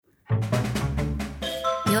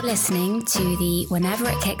You're listening to the Whenever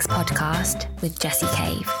It Kicks podcast with Jessie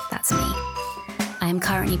Cave. That's me. I am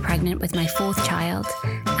currently pregnant with my fourth child,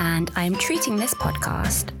 and I am treating this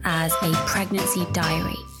podcast as a pregnancy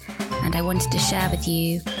diary. And I wanted to share with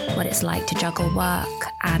you what it's like to juggle work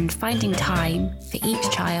and finding time for each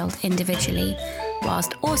child individually,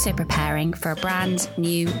 whilst also preparing for a brand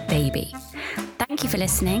new baby. Thank you for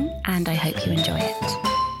listening, and I hope you enjoy it.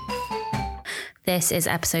 This is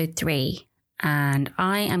episode 3, and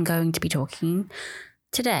I am going to be talking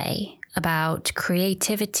today about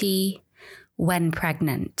creativity when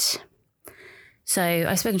pregnant. So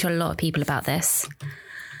I've spoken to a lot of people about this,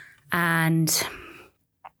 and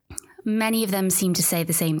many of them seem to say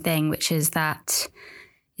the same thing, which is that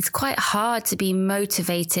it's quite hard to be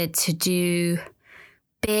motivated to do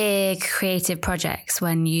big creative projects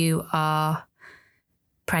when you are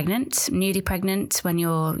pregnant, newly pregnant, when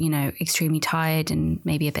you're, extremely tired and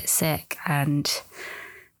maybe a bit sick and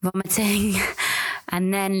vomiting.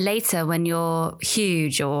 And then later when you're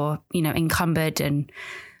huge or, encumbered and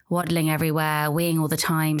waddling everywhere, weeing all the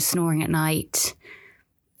time, snoring at night.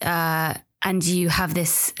 And you have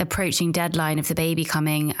this approaching deadline of the baby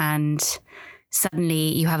coming, and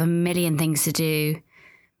suddenly you have a million things to do.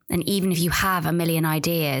 And even if you have a million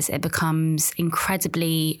ideas, it becomes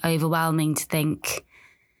incredibly overwhelming to think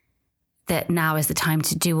that now is the time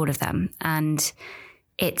to do all of them. And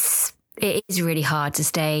it is really hard to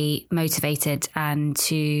stay motivated and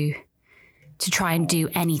to try and do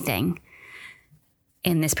anything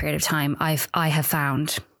in this period of time, I have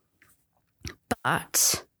found.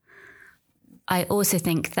 But I also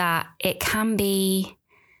think that it can be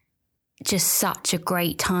just such a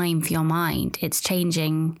great time for your mind. It's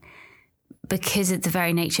changing because of the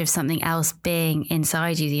very nature of something else being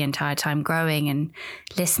inside you the entire time, growing and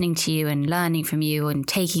listening to you and learning from you and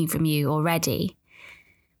taking from you already.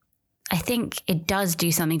 I think it does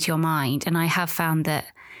do something to your mind. And I have found that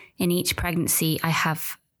in each pregnancy, I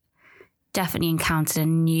have definitely encountered a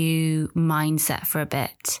new mindset for a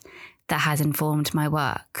bit that has informed my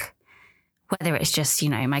work. Whether it's just,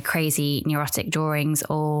 my crazy neurotic drawings,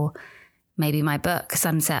 or maybe my book,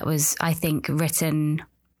 Sunset, was, I think, written,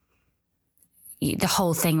 the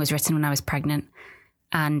whole thing was written when I was pregnant.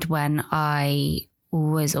 And when I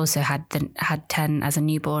was also had 10 as a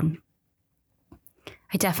newborn.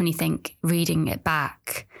 I definitely think reading it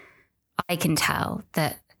back, I can tell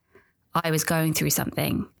that I was going through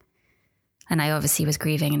something, and I obviously was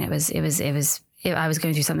grieving, and I was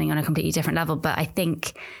going through something on a completely different level. But I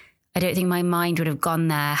don't think my mind would have gone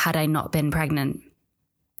there had I not been pregnant.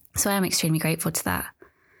 So I am extremely grateful to that.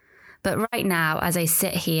 But right now, as I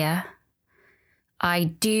sit here, I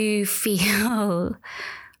do feel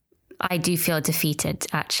defeated,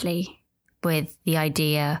 actually, with the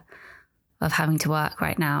idea of having to work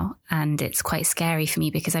right now. And it's quite scary for me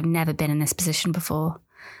because I've never been in this position before.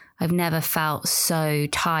 I've never felt so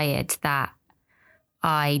tired that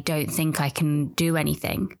I don't think I can do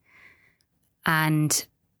anything. And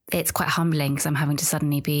it's quite humbling because I'm having to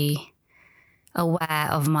suddenly be aware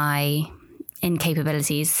of my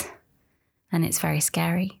incapabilities, and it's very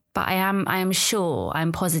scary. But I am sure,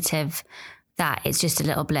 I'm positive that it's just a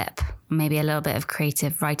little blip, maybe a little bit of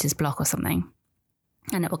creative writer's block or something,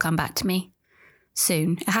 and it will come back to me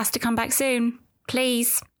soon. It has to come back soon,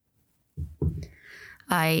 please.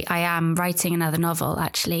 I am writing another novel,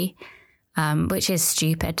 actually, which is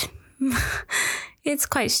stupid. It's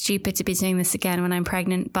quite stupid to be doing this again when I'm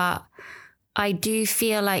pregnant, but I do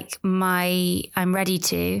feel like I'm ready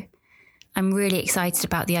to. I'm really excited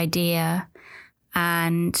about the idea,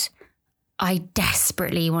 and I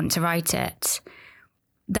desperately want to write it.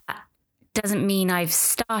 That doesn't mean I've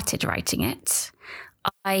started writing it.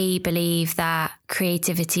 I believe that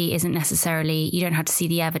creativity isn't necessarily, you don't have to see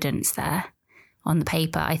the evidence there on the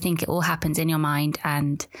paper. I think it all happens in your mind,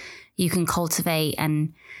 and you can cultivate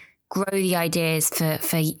and grow the ideas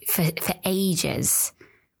for ages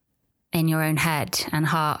in your own head and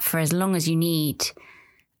heart for as long as you need.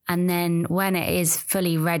 And then when it is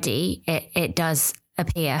fully ready, it does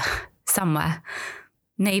appear somewhere,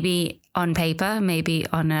 maybe on paper, maybe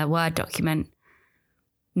on a Word document,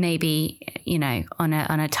 maybe, on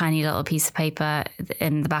a tiny little piece of paper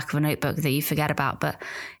in the back of a notebook that you forget about, but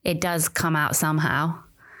it does come out somehow.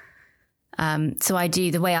 So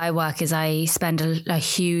the way I work is I spend a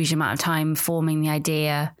huge amount of time forming the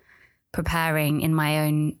idea, preparing in my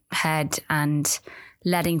own head and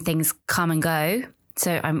letting things come and go.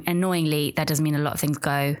 So annoyingly, that does mean a lot of things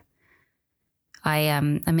go.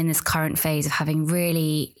 I'm in this current phase of having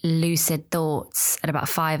really lucid thoughts at about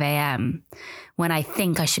 5 a.m. when I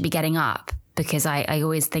think I should be getting up, because I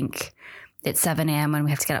always think it's 7 a.m. when we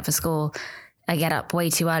have to get up for school, I get up way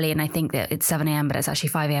too early and I think that it's 7 a.m. but it's actually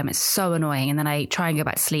 5 a.m. It's so annoying. And then I try and go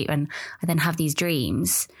back to sleep and I then have these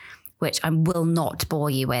dreams, which I will not bore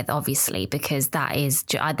you with, obviously, because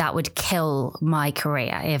that would kill my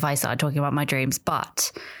career if I started talking about my dreams.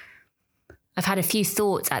 But I've had a few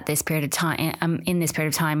thoughts at this period of time, in this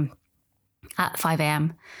period of time at 5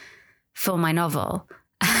 a.m. for my novel,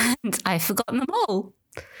 and I've forgotten them all,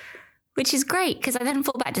 which is great because I then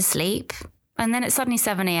fall back to sleep and then it's suddenly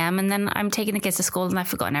 7 a.m. and then I'm taking the kids to school and I've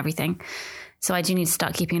forgotten everything. So I do need to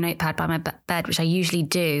start keeping a notepad by my bed, which I usually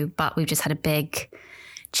do, but we've just had a big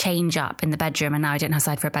change up in the bedroom and now I don't have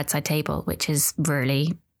side for a bedside table, which is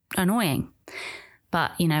really annoying.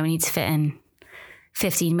 But, we need to fit in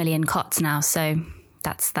 15 million cots now. So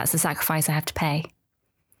that's the sacrifice I have to pay.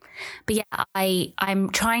 But yeah,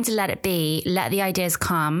 I'm trying to let it be, let the ideas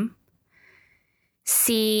come,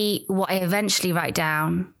 see what I eventually write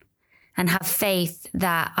down and have faith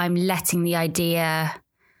that I'm letting the idea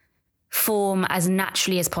form as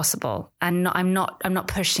naturally as possible. And I'm not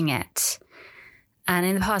pushing it. And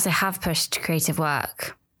in the past, I have pushed creative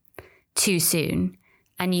work too soon.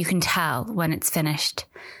 And you can tell when it's finished.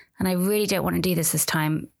 And I really don't want to do this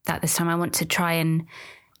time. I want to try and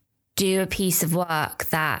do a piece of work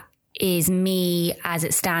that is me as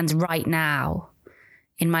it stands right now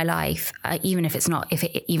in my life, even if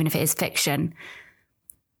even if it is fiction.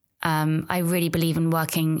 I really believe in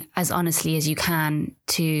working as honestly as you can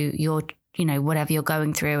to your, whatever you're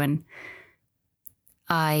going through. And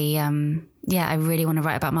I really want to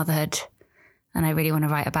write about motherhood and I really want to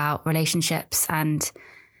write about relationships, and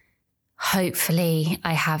hopefully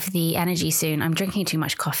I have the energy soon. I'm drinking too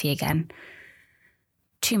much coffee again.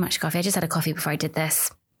 Too much coffee. I just had a coffee before I did this.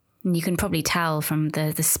 And you can probably tell from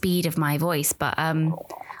the speed of my voice, but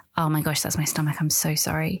oh my gosh, that's my stomach. I'm so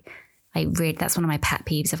sorry. That's one of my pet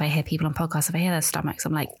peeves. If I hear people on podcasts, if I hear their stomachs,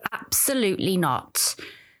 I'm like, absolutely not.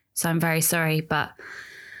 So I'm very sorry. But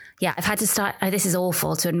yeah, I've had to start, this is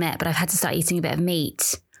awful to admit, but I've had to start eating a bit of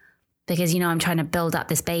meat because, I'm trying to build up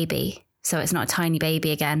this baby. So it's not a tiny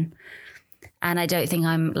baby again. And I don't think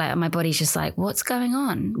my body's just like, what's going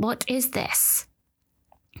on? What is this?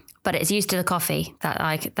 But it's used to the coffee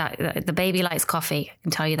that the baby likes coffee. I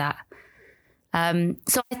can tell you that.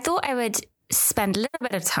 So I thought I would spend a little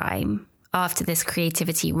bit of time after this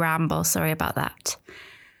creativity ramble, sorry about that,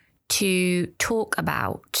 to talk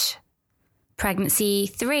about pregnancy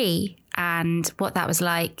 3 and what that was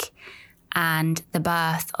like, and the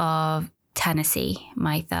birth of Tennessee,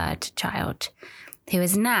 my 3rd child, who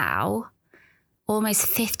is now almost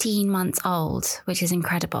 15 months old, which is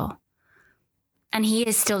incredible. And he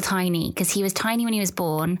is still tiny because he was tiny when he was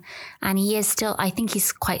born, and he is still, I think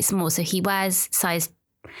he's quite small. So he wears size,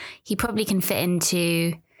 he probably can fit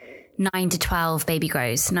into 9 to 12 baby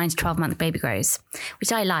grows, 9 to 12 month baby grows,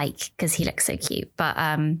 which I like because he looks so cute. But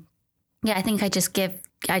yeah, I think I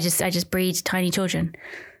just breed tiny children.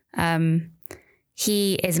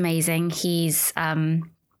 He is amazing. He's very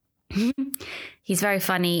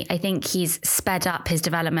funny. I think he's sped up his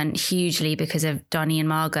development hugely because of Donnie and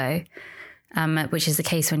Margot. Which is the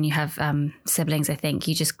case when you have siblings. I think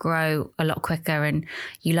you just grow a lot quicker and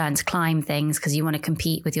you learn to climb things because you want to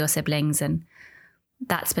compete with your siblings. And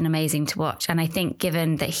that's been amazing to watch. And I think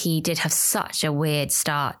given that he did have such a weird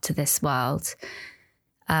start to this world,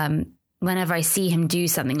 whenever I see him do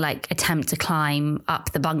something like attempt to climb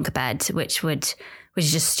up the bunk bed, which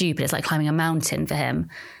is just stupid. It's like climbing a mountain for him.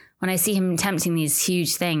 When I see him attempting these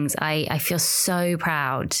huge things, I feel so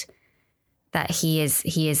proud that he is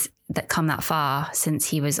that come that far since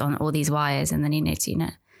he was on all these wires and the neonates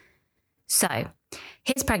unit. So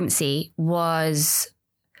his pregnancy was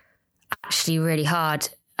actually really hard.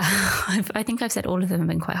 I think I've said all of them have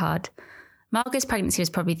been quite hard. Margot's pregnancy was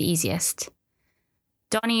probably the easiest.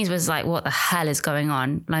 Donnie's was like, what the hell is going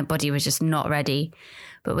on? My body was just not ready.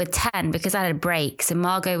 But with 10, because I had a break, so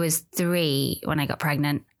Margot was 3 when I got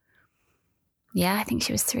pregnant. Yeah, I think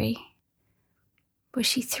she was 3. Was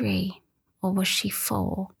she 3 or was she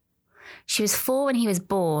 4? She was 4 when he was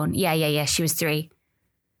born. Yeah. She was 3.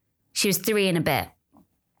 She was 3 and a bit.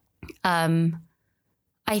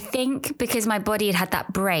 I think because my body had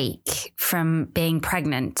that break from being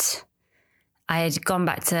pregnant, I had gone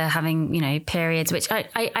back to having, periods, which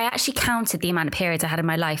I actually counted the amount of periods I had in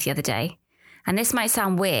my life the other day. And this might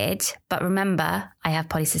sound weird, but remember, I have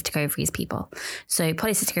polycystic ovaries, people. So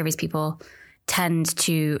polycystic ovaries people tend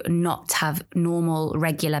to not have normal,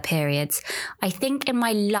 regular periods. I think in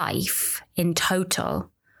my life, in total,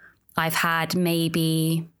 I've had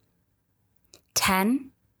maybe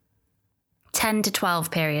 10 to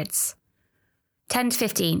 12 periods. 10 to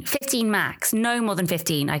 15 max, no more than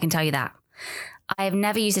 15, I can tell you that. I have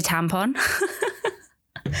never used a tampon.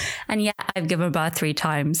 And yet I've given birth 3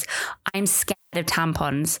 times. I'm scared of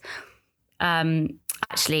tampons.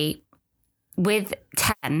 Actually, with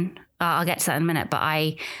 10, I'll get to that in a minute, but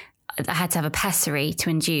I had to have a pessary to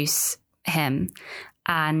induce him.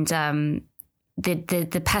 And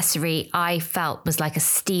the pessary I felt was like a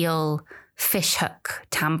steel fishhook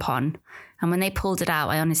tampon. And when they pulled it out,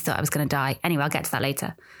 I honestly thought I was going to die. Anyway, I'll get to that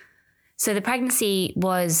later. So the pregnancy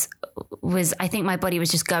was I think my body was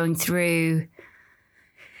just going through,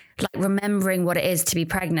 like, remembering what it is to be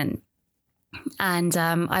pregnant. And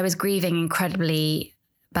I was grieving incredibly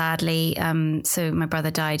badly. So my brother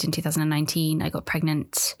died in 2019. I got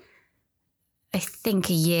pregnant, I think,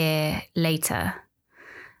 a year later.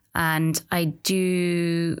 And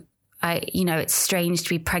it's strange to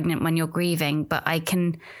be pregnant when you're grieving, but I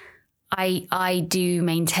do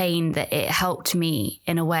maintain that it helped me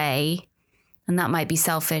in a way, and that might be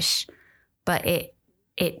selfish, but it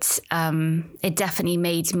definitely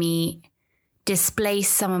made me displace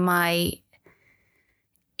some of my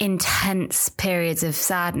intense periods of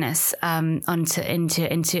sadness into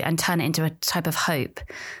and turn it into a type of hope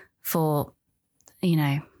for,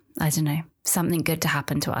 I don't know, something good to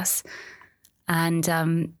happen to us. And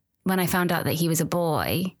when I found out that he was a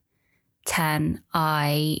boy, 10,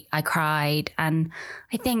 I cried. And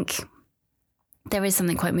I think there is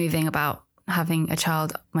something quite moving about having a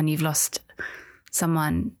child when you've lost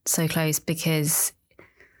someone so close, because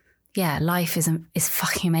life is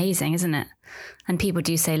fucking amazing, isn't it? And people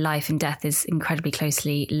do say life and death is incredibly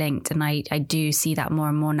closely linked, and I do see that more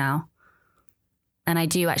and more now. And I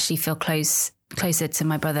do actually feel closer to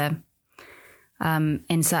my brother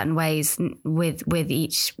in certain ways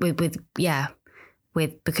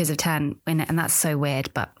because of 10, and that's so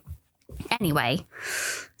weird. But anyway,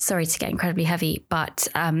 sorry to get incredibly heavy, but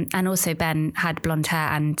and also Ben had blonde hair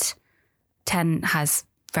and 10 has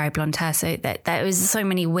very blonde hair, so that there was so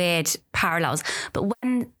many weird parallels. But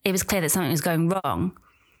when it was clear that something was going wrong,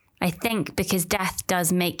 I think because death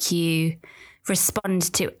does make you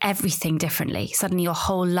respond to everything differently. Suddenly your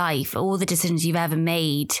whole life, all the decisions you've ever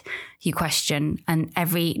made, you question, and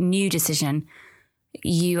every new decision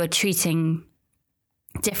you are treating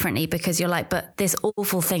differently, because you're like, but this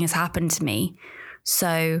awful thing has happened to me.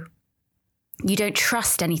 So you don't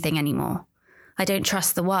trust anything anymore. I don't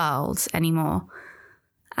trust the world anymore.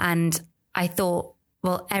 And I thought,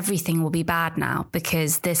 well, everything will be bad now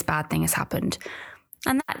because this bad thing has happened.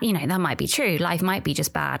 And that, that might be true. Life might be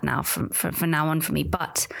just bad now from now on for me.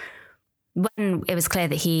 But when it was clear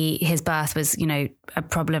that his birth was, a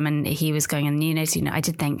problem and he was going in the neonatal, I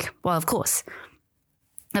did think, well, of course.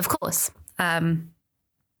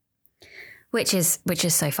 Which is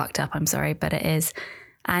so fucked up. I'm sorry, but it is.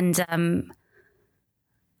 And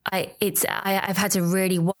I've had to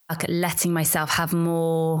really work at letting myself have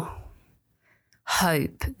more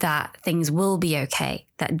hope that things will be okay,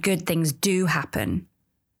 that good things do happen,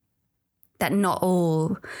 that not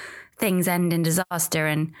all things end in disaster,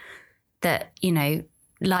 and that,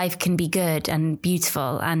 life can be good and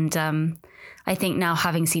beautiful. And I think now,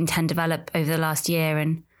 having seen 10 develop over the last year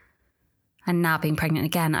and now being pregnant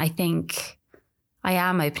again, I think I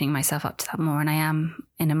am opening myself up to that more, and I am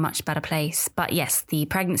in a much better place. But yes, the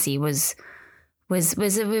pregnancy was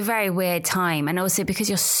a very weird time. And also because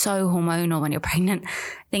you're so hormonal when you're pregnant, I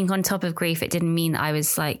think on top of grief, it didn't mean that I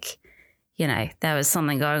was like, there was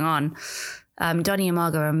something going on. Donnie and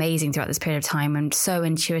Margot are amazing throughout this period of time, and so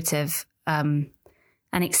intuitive and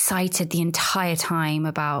excited the entire time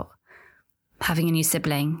about having a new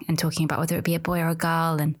sibling and talking about whether it be a boy or a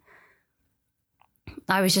girl. And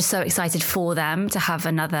I was just so excited for them to have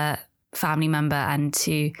another family member and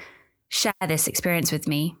to share this experience with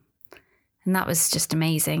me. And that was just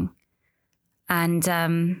amazing. And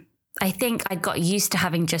I think I got used to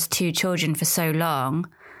having just 2 children for so long,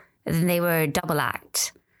 and they were a double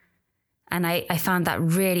act. And I found that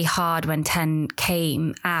really hard when 10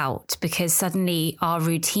 came out, because suddenly our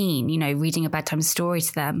routine, reading a bedtime story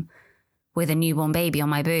to them with a newborn baby on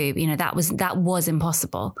my boob, that was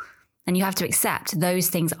impossible. And you have to accept those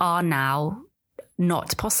things are now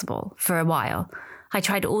not possible for a while. I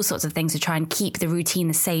tried all sorts of things to try and keep the routine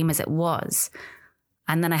the same as it was.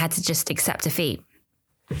 And then I had to just accept defeat.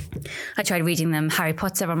 I tried reading them Harry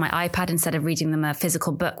Potter on my iPad instead of reading them a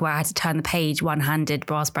physical book where I had to turn the page one-handed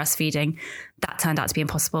whilst breastfeeding. That turned out to be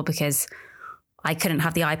impossible because I couldn't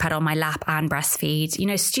have the iPad on my lap and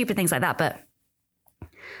breastfeed, stupid things like that. But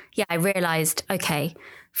yeah, I realized, okay,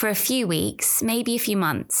 for a few weeks, maybe a few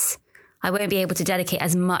months, I won't be able to dedicate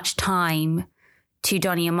as much time to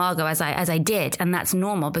Donnie and Margot as I did. And that's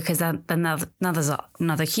normal because they're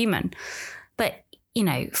another human. But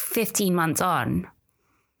 15 months on,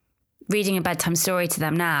 reading a bedtime story to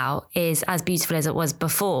them now is as beautiful as it was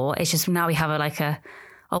before. It's just now we have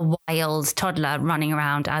a wild toddler running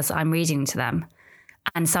around as I'm reading to them.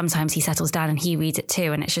 And sometimes he settles down and he reads it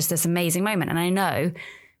too. And it's just this amazing moment. And I know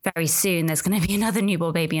very soon there's going to be another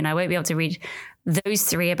newborn baby and I won't be able to read those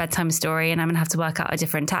three a bedtime story and I'm going to have to work out a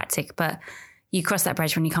different tactic. But you cross that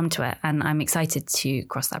bridge when you come to it. And I'm excited to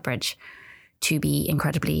cross that bridge, to be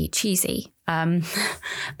incredibly cheesy.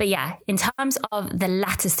 But yeah, in terms of the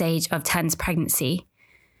latter stage of Ten's pregnancy,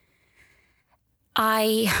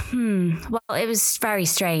 it was very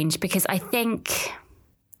strange because I think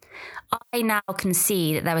I now can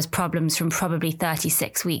see that there was problems from probably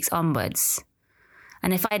 36 weeks onwards.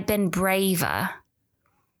 And if I'd been braver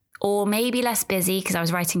or maybe less busy because I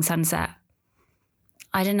was writing Sunset,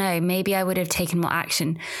 I don't know, maybe I would have taken more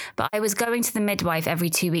action. But I was going to the midwife every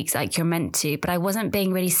 2 weeks like you're meant to, but I wasn't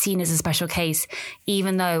being really seen as a special case,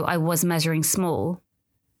 even though I was measuring small.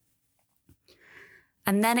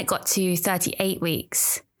 And then it got to 38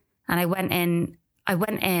 weeks and I went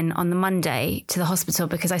in on the Monday to the hospital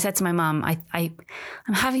because I said to my mum, I'm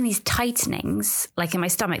having these tightenings like in my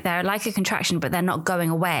stomach. They're like a contraction, but they're not going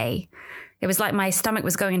away. It was like my stomach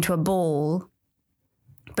was going into a ball,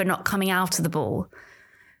 but not coming out of the ball.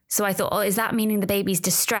 So I thought, is that meaning the baby's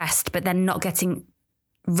distressed, but then not getting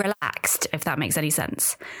relaxed, if that makes any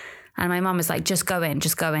sense? And my mum was like, just go in,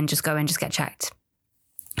 just get checked.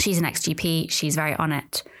 She's an ex-GP. She's very on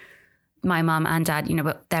it. My mum and dad,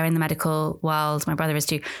 but they're in the medical world. My brother is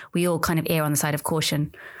too. We all kind of err on the side of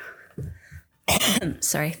caution.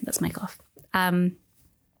 Sorry, that's my cough.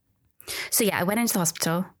 So yeah, I went into the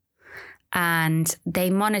hospital and they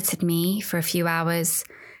monitored me for a few hours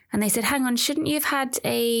and they said, hang on, shouldn't you have had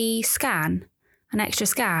a scan, an extra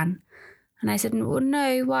scan? And I said, well,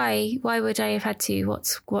 no, why? Why would I have had to?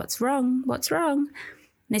 What's wrong? What's wrong?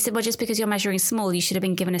 And they said, well, just because you're measuring small, you should have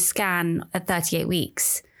been given a scan at 38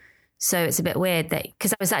 weeks. So it's a bit weird that,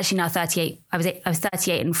 because I was actually now 38, I was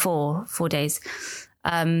 38 in 4 days.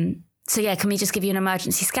 So yeah, can we just give you an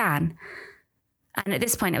emergency scan? And at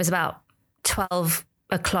this point, it was about 12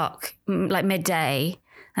 o'clock, like midday.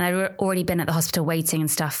 And I'd already been at the hospital waiting and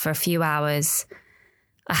stuff for a few hours.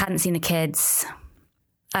 I hadn't seen the kids.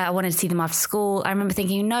 I wanted to see them after school. I remember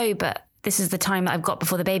thinking, no, but this is the time that I've got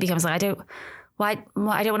before the baby comes. Like, I don't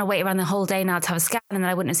want to wait around the whole day now to have a scan and then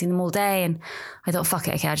I wouldn't have seen them all day. And I thought, fuck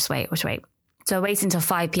it, okay, I'll just wait. So I waited until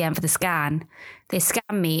 5 p.m. for the scan. They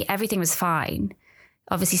scanned me. Everything was fine.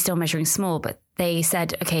 Obviously still measuring small, but they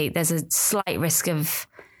said, okay, there's a slight risk of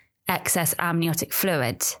excess amniotic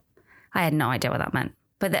fluid. I had no idea what that meant.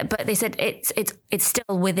 But they said it's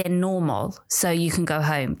still within normal, so you can go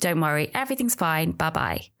home. Don't worry, everything's fine.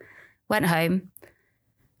 Bye-bye. Went home.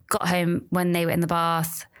 Got home when they were in the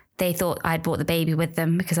bath. They thought I'd brought the baby with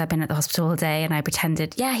them because I'd been at the hospital all day, and I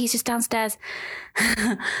pretended, yeah, he's just downstairs.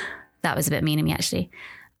 That was a bit mean of me, actually.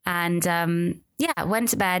 And went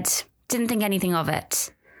to bed. Didn't think anything of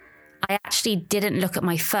it. I actually didn't look at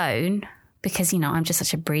my phone. Because, I'm just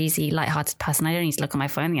such a breezy, lighthearted person. I don't need to look at my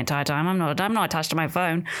phone the entire time. I'm not attached to my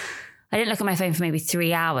phone. I didn't look at my phone for maybe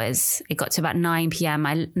 3 hours. It got to about 10 p.m.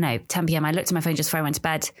 I looked at my phone just before I went to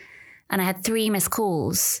bed. And I had 3 missed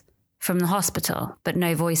calls from the hospital, but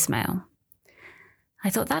no voicemail. I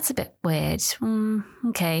thought, that's a bit weird.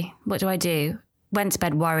 Okay, what do I do? Went to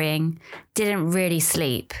bed worrying. Didn't really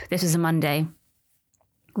sleep. This was a Monday.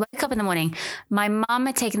 Woke up in the morning. My mum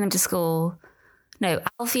had taken them to school. No,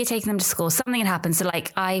 Alfie had taken them to school. Something had happened. So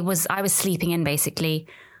I was sleeping in basically.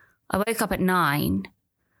 I woke up at 9,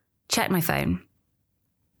 checked my phone,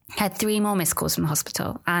 had 3 more missed calls from the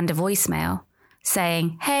hospital and a voicemail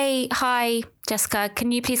saying, hey, hi, Jessica,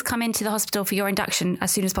 can you please come into the hospital for your induction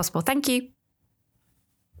as soon as possible? Thank you.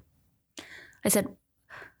 I said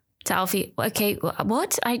to Alfie, okay,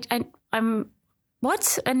 what? I'm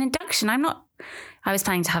what? An induction? I was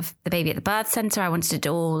planning to have the baby at the birth centre. I wanted it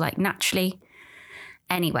all naturally.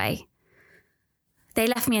 Anyway, they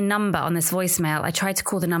left me a number on this voicemail. I tried to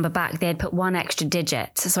call the number back. They had put 1 extra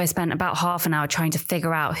digit. So I spent about half an hour trying to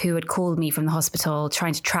figure out who had called me from the hospital,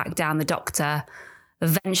 trying to track down the doctor.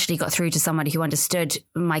 Eventually got through to somebody who understood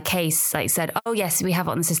my case. Said, oh, yes, we have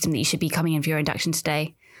it on the system that you should be coming in for your induction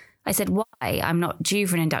today. I said, why? I'm not due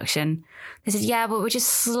for an induction. They said, yeah, but we're just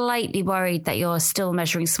slightly worried that you're still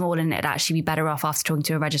measuring small and it'd actually be better off after talking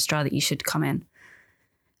to a registrar that you should come in.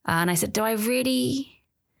 And I said, do I really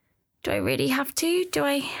have to?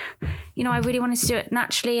 I really wanted to do it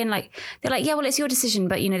naturally. And they're like, yeah, well, it's your decision,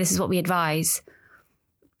 but this is what we advise.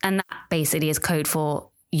 And that basically is code for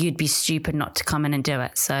you'd be stupid not to come in and do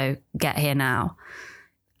it. So get here now.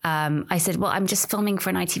 I said, well, I'm just filming for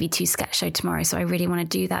an ITV2 sketch show tomorrow, so I really want to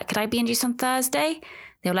do that. Could I be induced on Thursday?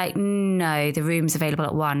 They were like, no, the room's available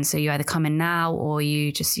at 1. So you either come in now or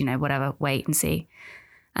you just, whatever, wait and see.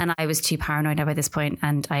 And I was too paranoid by this point,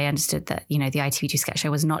 and I understood that, the ITV2 sketch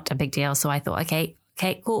show was not a big deal. So I thought, okay,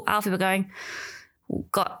 cool. Alfie, we're going.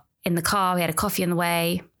 Got in the car. We had a coffee on the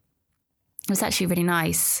way. It was actually really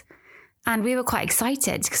nice. And we were quite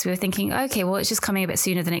excited because we were thinking, okay, well, it's just coming a bit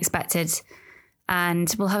sooner than expected.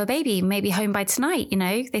 And we'll have a baby, maybe home by tonight.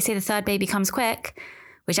 They say the third baby comes quick,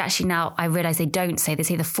 which actually now I realize they don't say. They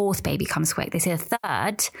say the fourth baby comes quick. They say the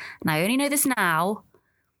third. And I only know this now.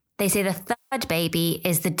 They say the third baby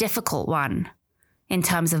is the difficult one in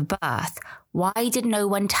terms of birth. Why did no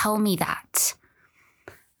one tell me that?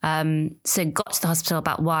 So got to the hospital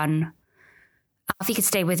about 1. Alfie could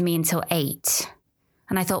stay with me until 8.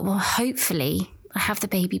 And I thought, well, hopefully I have the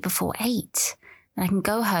baby before 8. Then I can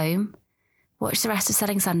go home, watch the rest of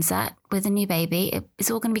Selling Sunset with a new baby.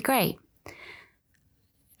 It's all going to be great.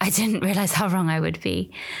 I didn't realize how wrong I would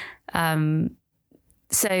be.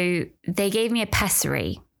 So they gave me a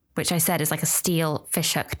pessary, which I said is like a steel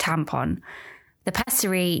fishhook tampon. The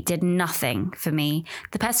pessary did nothing for me.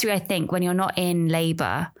 The pessary, I think, when you're not in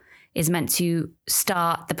labor, is meant to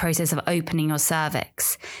start the process of opening your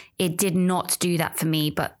cervix. It did not do that for me,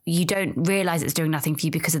 but you don't realize it's doing nothing for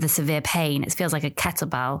you because of the severe pain. It feels like a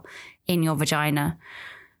kettlebell in your vagina.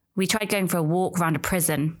 We tried going for a walk around a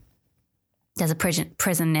prison. There's a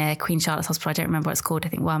prison near Queen Charlotte's Hospital. I don't remember what it's called. I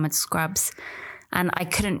think Wormwood Scrubs. And I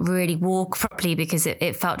couldn't really walk properly because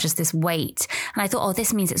it felt just this weight. And I thought, oh,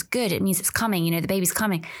 this means it's good. It means it's coming. The baby's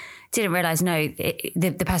coming. Didn't realize, no,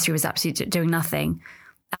 the pessary was absolutely doing nothing.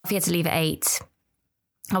 Alfie had to leave at 8.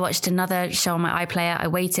 I watched another show on my iPlayer. I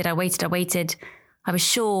waited. I was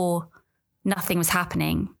sure nothing was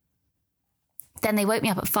happening. Then they woke me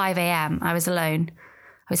up at 5 a.m. I was alone.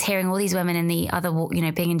 I was hearing all these women in the other,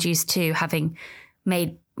 being induced too, having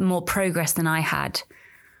made more progress than I had.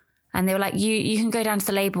 And they were like, you can go down to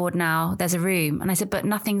the labour ward now. There's a room. And I said, but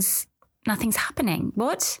nothing's happening.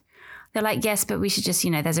 What? They're like, yes, but we should just,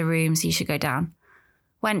 there's a room, so you should go down.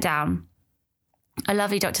 Went down. A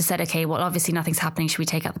lovely doctor said, okay, well, obviously nothing's happening. Should we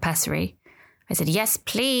take out the pessary? I said, yes,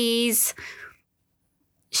 please.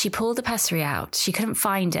 She pulled the pessary out. She couldn't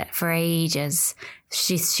find it for ages.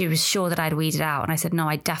 She was sure that I'd weeded out. And I said, no,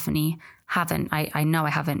 I definitely haven't. I know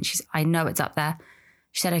I haven't. I know it's up there.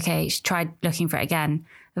 She said, okay. She tried looking for it again,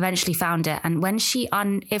 eventually found it. And when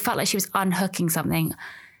it felt like she was unhooking something,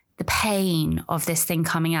 the pain of this thing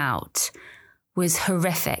coming out was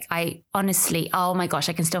horrific. I honestly, oh my gosh,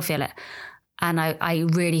 I can still feel it. And I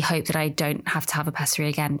really hope that I don't have to have a pessary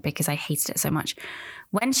again because I hated it so much.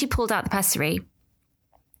 When she pulled out the pessary,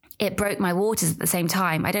 it broke my waters at the same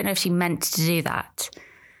time. I don't know if she meant to do that,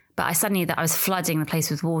 but I suddenly that I was flooding the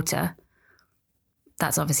place with water.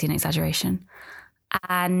 That's obviously an exaggeration.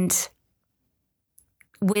 And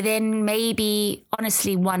within maybe,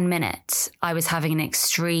 honestly, 1 minute, I was having an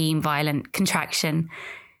extreme violent contraction.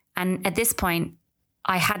 And at this point,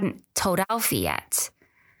 I hadn't told Alfie yet.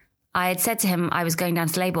 I had said to him I was going down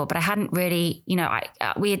to labour, but I hadn't really, I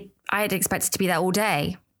had expected to be there all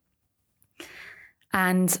day.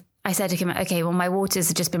 And I said to him, okay, well, my waters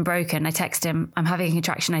have just been broken. I texted him, I'm having a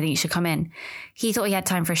contraction. I think you should come in. He thought he had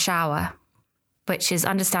time for a shower, which is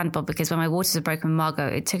understandable because when my waters were broken with Margot,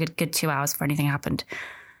 it took a good 2 hours before anything happened.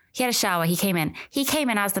 He had a shower. He came in. He came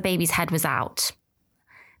in as the baby's head was out.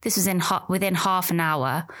 This was within half an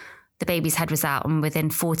hour, the baby's head was out, and within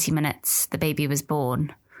 40 minutes, the baby was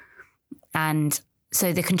born. And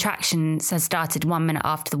so the contractions had started 1 minute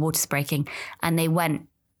after the waters breaking, and they went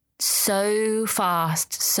so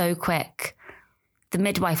fast, so quick. The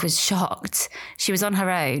midwife was shocked. She was on her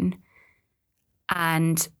own,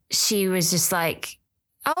 and she was just like,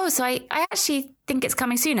 oh, so I actually think it's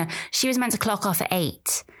coming sooner. She was meant to clock off at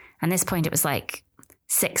 8. And at this point, it was like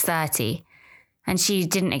 6:30. And she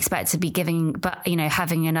didn't expect to be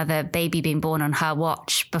having another baby being born on her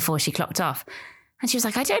watch before she clocked off. And she was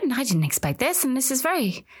like, I didn't expect this. And this is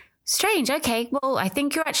very strange. Okay, well, I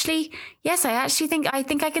think you're actually, yes, I think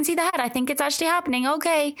I can see the head. I think it's actually happening.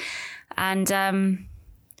 Okay. And,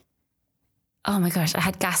 oh my gosh, I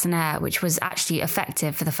had gas and air, which was actually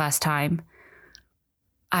effective for the first time.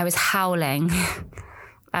 I was howling.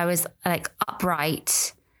 I was like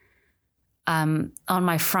upright, on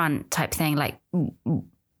my front type thing, like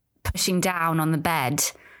pushing down on the bed.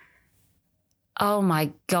 Oh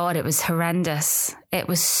my God, it was horrendous. It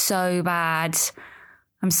was so bad.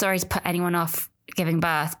 I'm sorry to put anyone off giving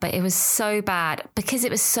birth, but it was so bad because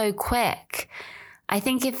it was so quick. I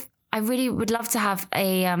think I really would love to have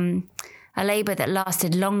a a labour that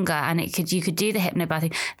lasted longer and you could do the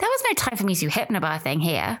hypnobirthing. There was no time for me to do hypnobirthing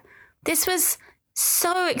here. This was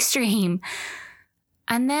so extreme.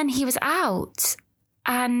 And then he was out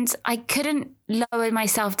and I couldn't lower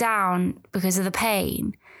myself down because of the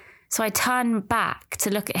pain. So I turned back to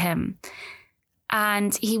look at him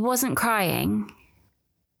and he wasn't crying.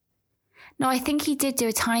 No, I think he did do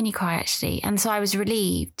a tiny cry actually. And so I was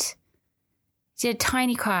relieved. He did a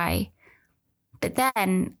tiny cry. But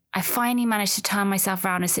then I finally managed to turn myself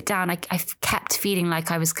around and sit down. I kept feeling like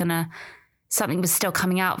something was still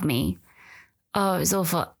coming out of me. Oh, it was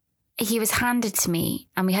awful. He was handed to me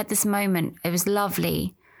and we had this moment. It was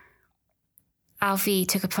lovely. Alfie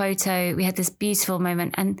took a photo. We had this beautiful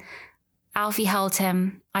moment and Alfie held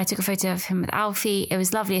him. I took a photo of him with Alfie. It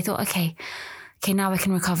was lovely. I thought, okay, now I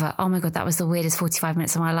can recover. Oh my God, that was the weirdest 45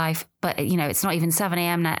 minutes of my life. But, it's not even 7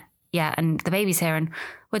 a.m. yet and the baby's here and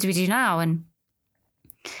what do we do now? And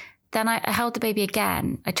then I held the baby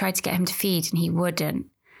again. I tried to get him to feed and he wouldn't.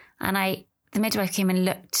 And the midwife came and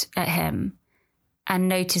looked at him and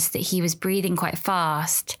noticed that he was breathing quite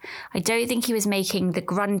fast. I don't think he was making the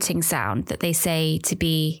grunting sound that they say to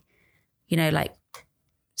be, to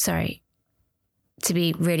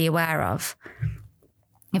be really aware of.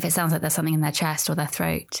 If it sounds like there's something in their chest or their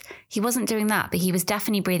throat. He wasn't doing that, but he was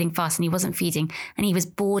definitely breathing fast and he wasn't feeding and he was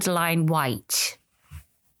borderline white.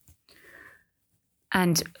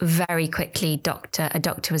 And very quickly, a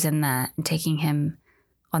doctor was in there and taking him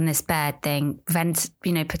on this bed thing,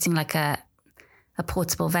 putting like a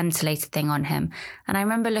portable ventilator thing on him. And I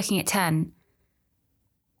remember looking at 10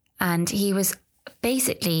 and he was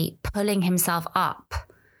basically pulling himself up.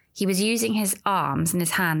 He was using his arms and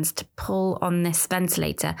his hands to pull on this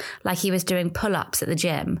ventilator like he was doing pull-ups at the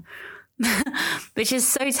gym, which is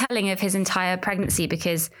so telling of his entire pregnancy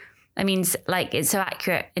because, it's so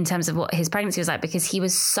accurate in terms of what his pregnancy was like because he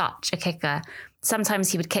was such a kicker. Sometimes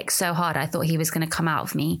he would kick so hard, I thought he was going to come out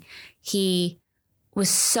of me. He was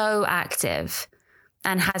so active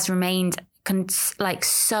and has remained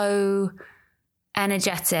so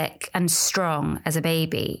energetic and strong as a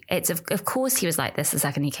baby. It's of course he was like this the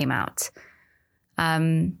second he came out.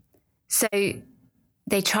 So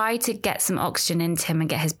they tried to get some oxygen into him and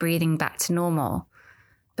get his breathing back to normal.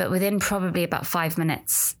 But within probably about 5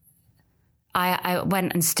 minutes, I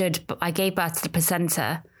went and stood, I gave birth to the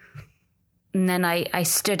placenta. And then I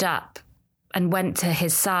stood up and went to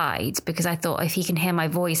his side because I thought if he can hear my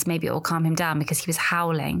voice, maybe it will calm him down because he was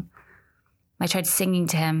howling. I tried singing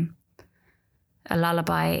to him a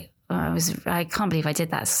lullaby. I can't believe I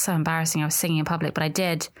did that. It's so embarrassing. I was singing in public, but I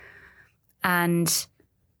did. And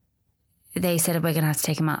they said, we're going to have to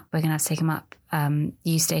take him up. We're going to have to take him up.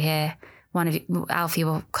 You stay here. One of you, Alfie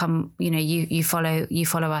will come, you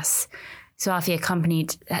follow us. So Alfie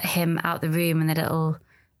accompanied him out the room in the little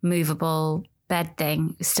movable bed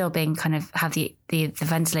thing, still being have the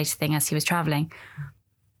ventilator thing as he was traveling.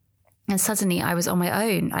 And suddenly I was on my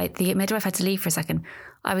own. The midwife had to leave for a second.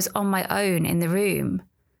 I was on my own in the room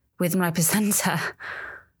with my placenta,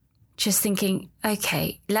 just thinking,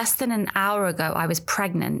 okay, less than an hour ago, I was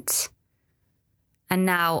pregnant. And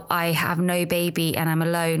now I have no baby and I'm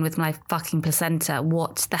alone with my fucking placenta.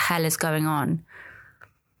 What the hell is going on?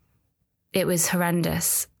 It was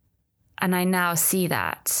horrendous. And I now see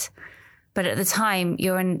that. But at the time,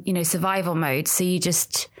 you're in, survival mode. So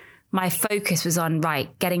my focus was on,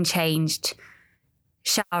 getting changed,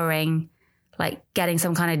 showering, getting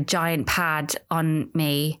some kind of giant pad on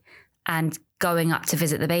me and going up to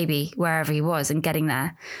visit the baby wherever he was and getting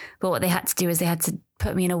there. But what they had to do is they had to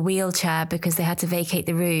put me in a wheelchair because they had to vacate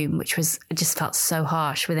the room, which just felt so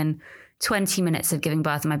harsh. Within 20 minutes of giving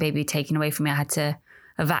birth and my baby taken away from me, I had to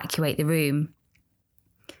evacuate the room.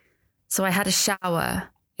 So I had a shower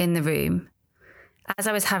in the room. As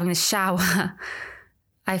I was having the shower,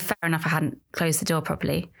 fair enough, I hadn't closed the door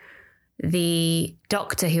properly. The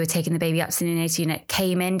doctor who had taken the baby up to the neonatal unit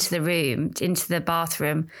came into the room, into the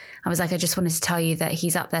bathroom. I was like, I just wanted to tell you that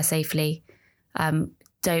he's up there safely.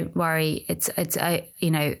 Don't worry. It's going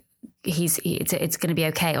to be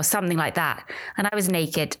okay, or something like that. And I was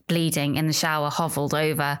naked, bleeding in the shower, hovelled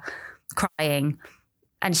over, crying.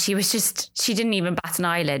 And she didn't even bat an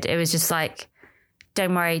eyelid. It was just like,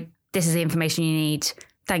 don't worry. This is the information you need.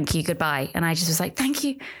 Thank you. Goodbye. And I just was like, thank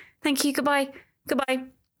you. Goodbye.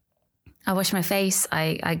 I washed my face.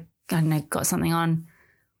 I don't know, got something on.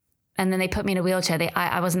 And then they put me in a wheelchair.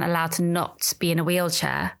 I wasn't allowed to not be in a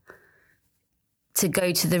wheelchair to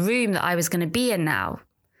go to the room that I was going to be in now.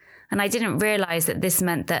 And I didn't realize that this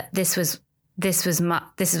meant that this is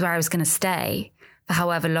where I was going to stay for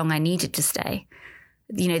however long I needed to stay.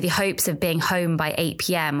 The hopes of being home by 8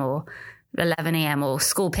 p.m. or 11 a.m. or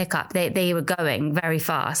school pickup. They were going very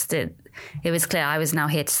fast. It was clear I was now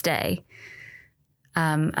here to stay.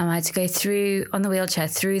 And I had to go through, on the wheelchair,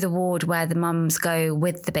 through the ward where the mums go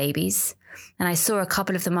with the babies. And I saw a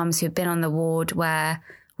couple of the mums who had been on the ward where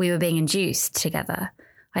we were being induced together.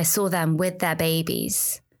 I saw them with their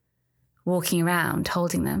babies walking around,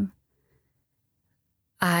 holding them.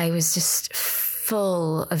 I was just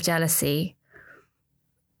full of jealousy.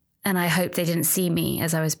 And I hoped they didn't see me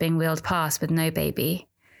as I was being wheeled past with no baby.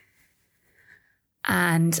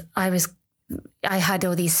 And I had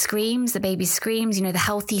all these screams, the baby screams, the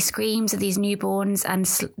healthy screams of these newborns. And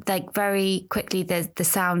like very quickly, the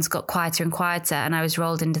sounds got quieter and quieter. And I was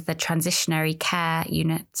rolled into the transitionary care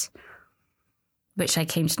unit, which I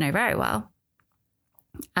came to know very well.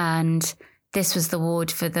 And this was the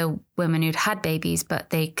ward for the women who'd had babies,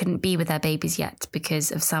 but they couldn't be with their babies yet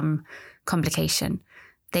because of some complication.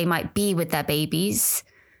 They might be with their babies,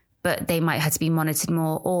 but they might have to be monitored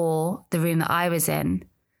more. Or the room that I was in,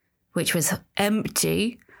 which was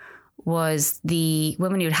empty, was the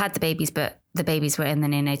women who had the babies, but the babies were in the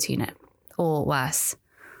neonatal unit or worse.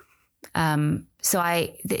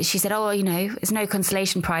 She said, it's no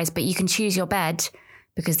consolation prize, but you can choose your bed,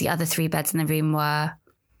 because the other 3 beds in the room were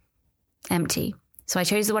empty. So I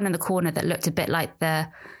chose the one in the corner that looked a bit like the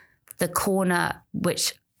corner,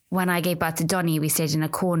 which when I gave birth to Donnie, we stayed in a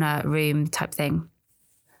corner room type thing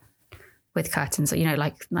with curtains,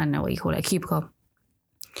 like, I don't know what you call it, a cubicle.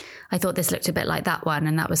 I thought this looked a bit like that one,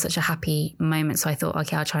 and that was such a happy moment. So I thought,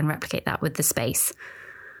 okay, I'll try and replicate that with the space.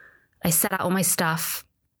 I set out all my stuff,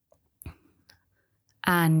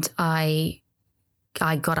 and I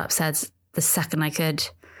got upstairs the second I could.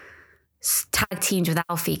 Tag teamed with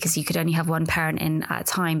Alfie, because you could only have one parent in at a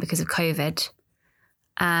time because of COVID.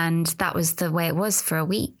 And that was the way it was for a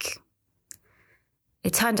week.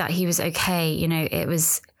 It turned out he was okay. It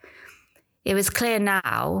was clear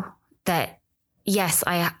now that, yes,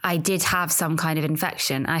 I did have some kind of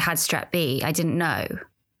infection. I had strep B. I didn't know.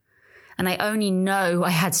 And I only know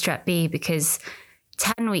I had strep B because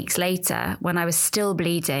 10 weeks later, when I was still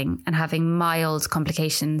bleeding and having mild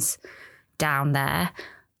complications down there,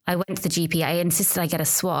 I went to the GP. I insisted I get a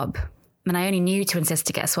swab. And I only knew to insist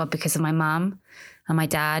to get a swab because of my mum and my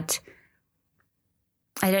dad.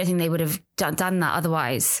 I don't think they would have done that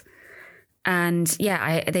otherwise. And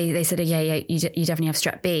they said, you definitely have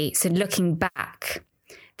strep B. So looking back,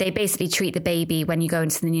 they basically treat the baby when you go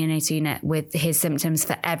into the neonatal unit with his symptoms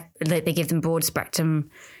they give them broad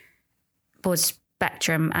spectrum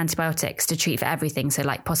antibiotics to treat for everything. So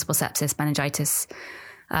like possible sepsis, meningitis,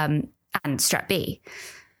 and strep B.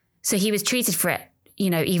 So he was treated for it,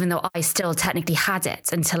 even though I still technically had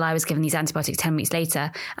it until I was given these antibiotics 10 weeks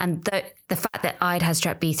later. And the fact that I'd had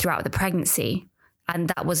strep B throughout the pregnancy, and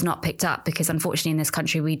that was not picked up because unfortunately in this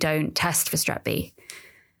country, we don't test for strep B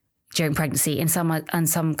during pregnancy. In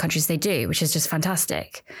some countries they do, which is just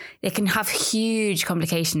fantastic. It can have huge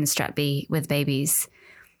complications, strep B, with babies.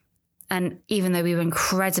 And even though we were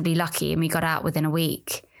incredibly lucky and we got out within a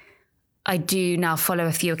week, I do now follow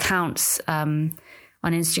a few accounts on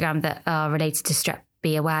Instagram that are related to strep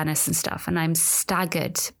B awareness and stuff. And I'm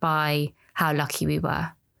staggered by how lucky we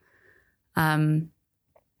were. Then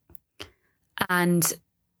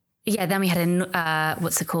we had a,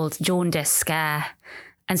 jaundice scare.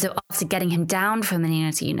 And so after getting him down from the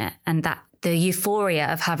neonatal unit and the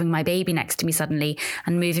euphoria of having my baby next to me suddenly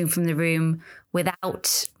and moving from the room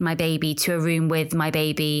without my baby to a room with my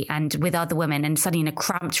baby and with other women and suddenly in a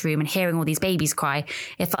cramped room and hearing all these babies cry,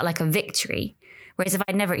 it felt like a victory. Whereas if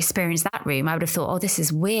I'd never experienced that room, I would have thought, oh, this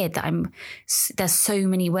is weird that there's so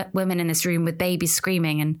many women in this room with babies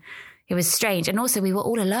screaming. And it was strange. And also we were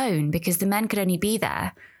all alone because the men could only be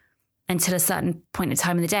there until a certain point in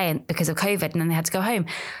time in the day because of COVID, and then they had to go home.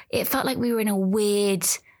 It felt like we were in a weird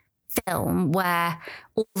film where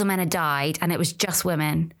all the men had died and it was just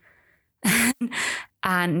women.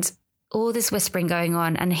 And all this whispering going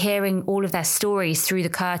on and hearing all of their stories through the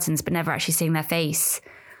curtains, but never actually seeing their face.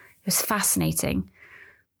 It was fascinating.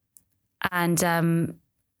 And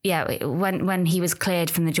when he was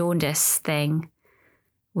cleared from the jaundice thing,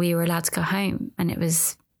 we were allowed to go home, and it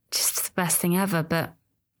was just the best thing ever. But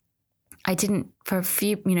I didn't, for a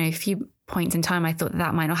few points in time, I thought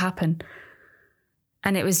that might not happen.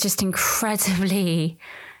 And it was just incredibly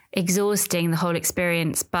exhausting, the whole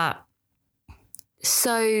experience, but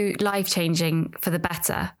so life-changing for the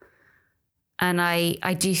better. And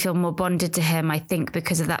I do feel more bonded to him, I think,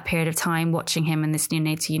 because of that period of time, watching him in this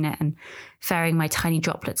neonatal unit and ferrying my tiny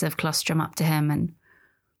droplets of colostrum up to him and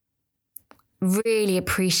really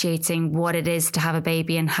appreciating what it is to have a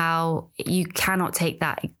baby and how you cannot take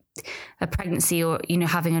that a pregnancy or, you know,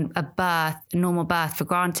 having a birth, a normal birth for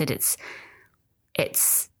granted.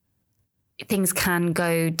 It's things can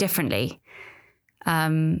go differently.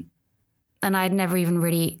 And I'd never even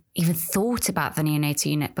thought about the neonatal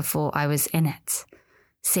unit before I was in it,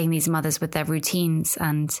 seeing these mothers with their routines,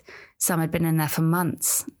 and some had been in there for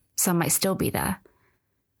months. Some might still be there.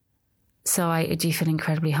 So I do feel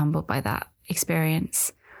incredibly humbled by that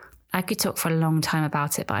experience. I could talk for a long time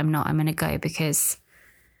about it, but I'm not. I'm going to go because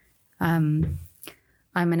I'm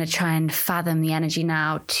going to try and fathom the energy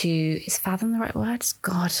now is fathom the right word?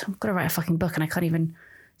 God, I've got to write a fucking book and I can't even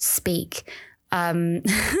speak.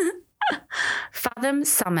 Fathom,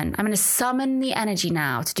 summon. I'm going to summon the energy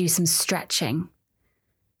now to do some stretching.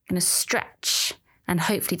 I'm going to stretch, and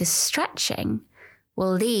hopefully the stretching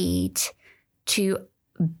will lead to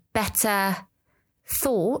better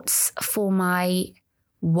thoughts for my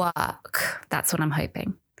work. That's what I'm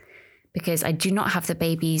hoping, because I do not have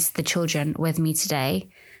the children with me today.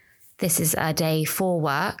 This is a day for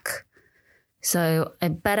work, so I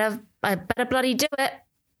better bloody do it.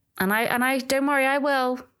 And I don't worry, I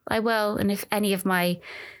will. And if any of my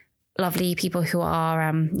lovely people who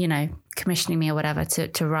are, commissioning me or whatever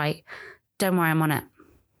to write, don't worry, I'm on it.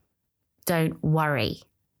 Don't worry.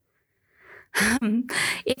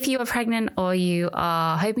 If you are pregnant, or you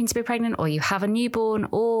are hoping to be pregnant, or you have a newborn,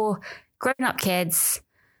 or grown-up kids,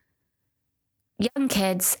 young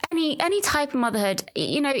kids, any type of motherhood,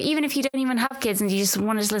 even if you don't even have kids and you just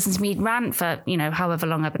want to listen to me rant for, however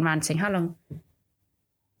long I've been ranting. How long?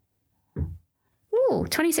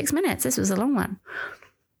 26 minutes. This was a long one.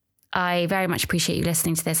 I very much appreciate you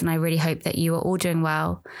listening to this, and I really hope that you are all doing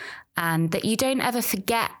well, and that you don't ever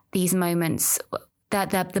forget these moments,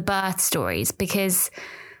 the birth stories, because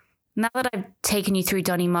now that I've taken you through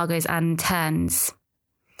Donnie, Margot's and Tern's,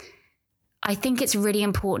 I think it's really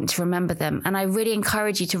important to remember them, and I really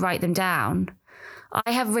encourage you to write them down.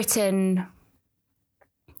 I have written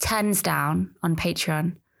Tern's down on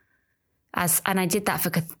Patreon, and I did that for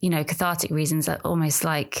cathartic reasons, almost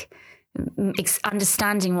like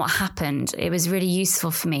understanding what happened. It was really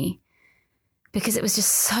useful for me because it was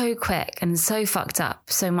just so quick and so fucked up,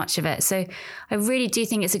 so much of it. So I really do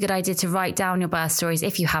think it's a good idea to write down your birth stories.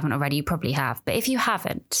 If you haven't already, you probably have. But if you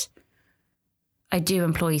haven't, I do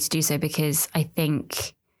implore you to do so, because I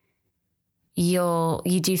think you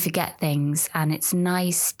do forget things, and it's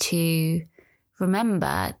nice to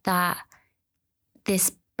remember that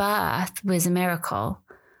this birth was a miracle.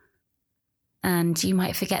 And you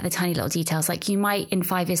might forget the tiny little details. Like, you might in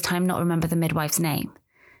 5 years' time not remember the midwife's name.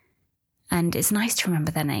 And it's nice to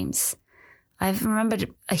remember their names. I've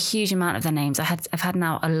remembered a huge amount of their names. I've had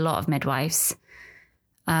now a lot of midwives.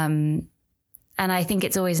 And I think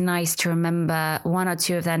it's always nice to remember one or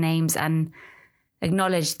two of their names and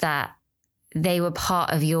acknowledge that they were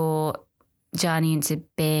part of your journey into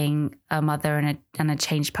being a mother and a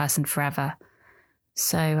changed person forever.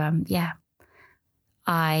 So,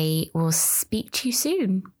 I will speak to you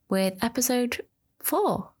soon with episode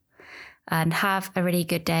 4. And have a really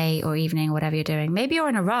good day or evening, or whatever you're doing. Maybe you're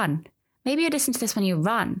on a run. Maybe you listen to this when you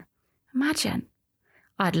run. Imagine.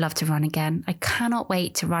 I'd love to run again. I cannot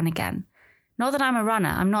wait to run again. Not that I'm a runner.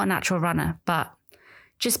 I'm not a natural runner. But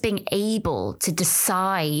just being able to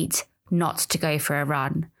decide not to go for a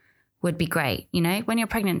run would be great. When you're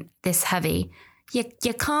pregnant this heavy,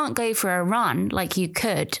 you can't go for a run like you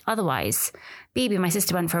could otherwise. Bibi, my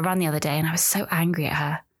sister, went for a run the other day, and I was so angry at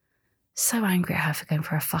her. So angry at her for going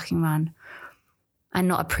for a fucking run and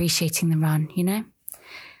not appreciating the run,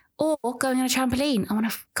 Or going on a trampoline. I want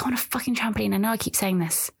to go on a fucking trampoline. I know I keep saying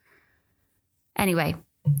this. Anyway,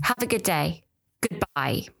 have a good day.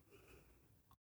 Goodbye.